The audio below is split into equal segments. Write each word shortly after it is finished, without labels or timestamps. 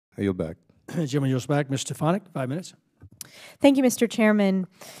I yield back. Chairman yields back. Ms. Stefanik, 5 minutes. Thank you, Mr. Chairman.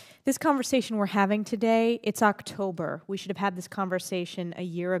 This conversation we're having today, it's October. We should have had this conversation a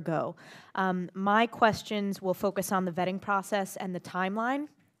year ago. My questions will focus on the vetting process and the timeline.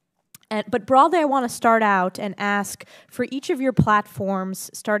 But broadly, I want to start out and ask, for each of your platforms,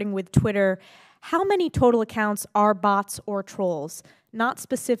 starting with Twitter, how many total accounts are bots or trolls? Not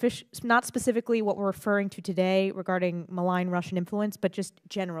specifically what we're referring to today regarding malign Russian influence, but just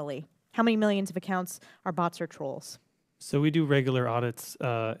generally. How many millions of accounts are bots or trolls? So we do regular audits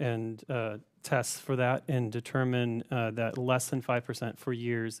and tests for that and determine that less than 5% for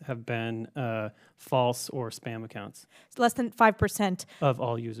years have been false or spam accounts. It's less than 5%. Of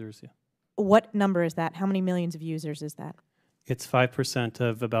all users, yeah. What number is that? How many millions of users is that? It's 5%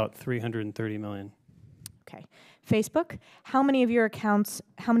 of about 330 million. Okay. Facebook, how many of your accounts,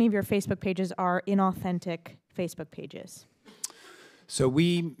 how many of your Facebook pages are inauthentic Facebook pages? So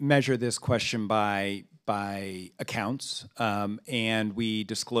we measure this question by accounts, and we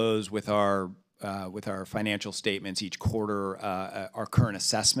disclose with our financial statements each quarter our current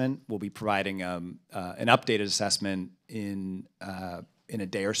assessment. We'll be providing an updated assessment in a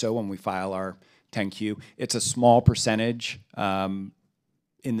day or so when we file our 10Q. It's a small percentage, in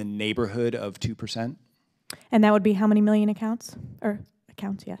the neighborhood of 2%. And that would be how many million accounts? Or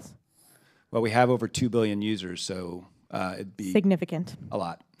accounts, yes. Well, we have over 2 billion users, so it'd be significant. A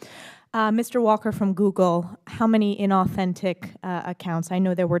lot. Mr. Walker from Google, how many inauthentic accounts? I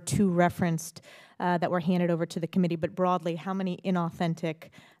know there were 2 referenced that were handed over to the committee, but broadly, how many inauthentic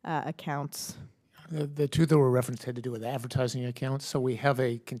accounts? The 2 that were referenced had to do with advertising accounts, so we have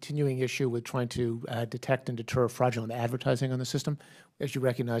a continuing issue with trying to detect and deter fraudulent advertising on the system. As you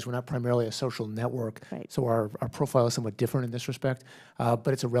recognize, we're not primarily a social network, right. So our profile is somewhat different in this respect, but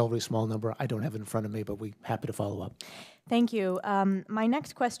it's a relatively small number. I don't have it in front of me, but we're happy to follow up. Thank you. My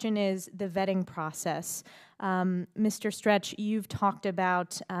next question is the vetting process. Mr. Stretch, you've talked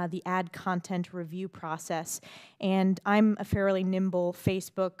about the ad content review process, and I'm a fairly nimble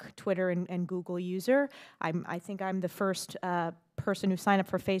Facebook, Twitter, and Google user. I think I'm the first person who signed up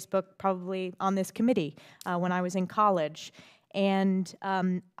for Facebook probably on this committee when I was in college. And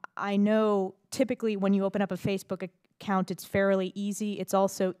I know typically when you open up a Facebook account, it's fairly easy. It's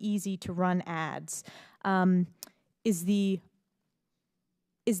also easy to run ads. Is the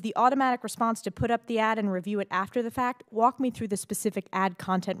automatic response to put up the ad and review it after the fact? Walk me through the specific ad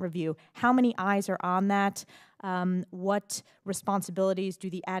content review. How many eyes are on that? What responsibilities do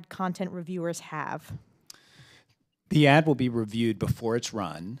the ad content reviewers have? The ad will be reviewed before it's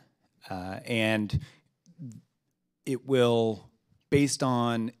run, and it will, based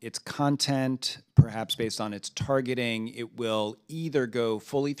on its content, perhaps based on its targeting, it will either go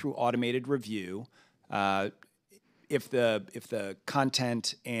fully through automated review, if the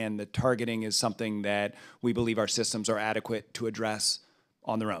content and the targeting is something that we believe our systems are adequate to address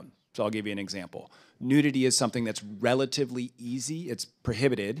on their own. So I'll give you an example. Nudity is something that's relatively easy. It's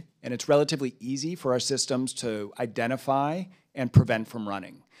prohibited, and it's relatively easy for our systems to identify and prevent from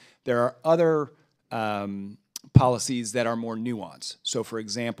running. There are other policies that are more nuanced. So for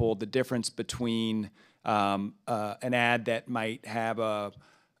example, the difference between an ad that might have a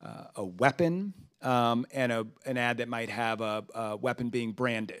weapon and an ad that might have a weapon being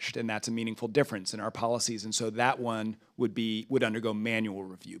brandished, and that's a meaningful difference in our policies, and so that one would undergo manual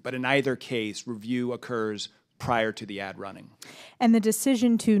review. But in either case, review occurs prior to the ad running. And the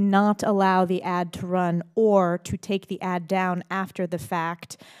decision to not allow the ad to run or to take the ad down after the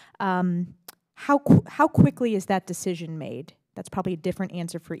fact, how quickly is that decision made? That's probably a different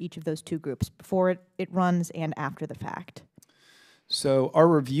answer for each of those 2 groups, before it runs and after the fact. So our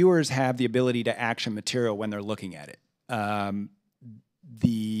reviewers have the ability to action material when they're looking at it.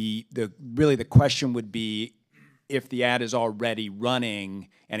 Really the question would be if the ad is already running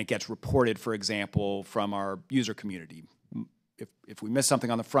and it gets reported, for example, from our user community. If we miss something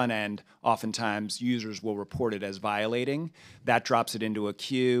on the front end, oftentimes users will report it as violating. That drops it into a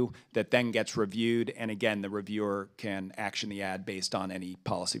queue that then gets reviewed, and again, the reviewer can action the ad based on any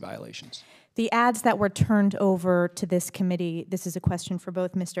policy violations. The ads that were turned over to this committee, this is a question for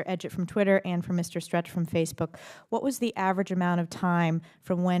both Mr. Edgett from Twitter and for Mr. Stretch from Facebook. What was the average amount of time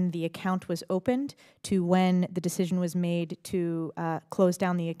from when the account was opened to when the decision was made to close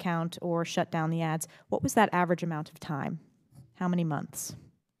down the account or shut down the ads? What was that average amount of time? How many months?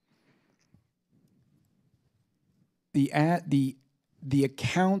 The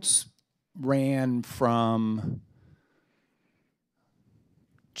accounts ran from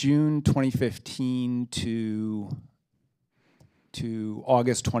June 2015 to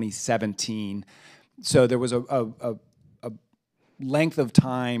August 2017. So there was a length of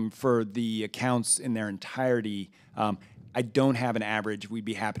time for the accounts in their entirety, I don't have an average. We'd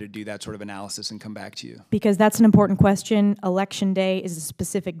be happy to do that sort of analysis and come back to you. Because that's an important question. Election day is a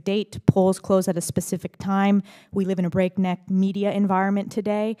specific date. Polls close at a specific time. We live in a breakneck media environment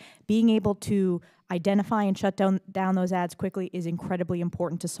today. Being able to identify and shut down those ads quickly is incredibly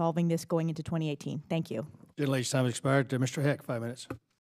important to solving this going into 2018. Thank you. General Lady's time has expired. Mr. Heck, 5 minutes.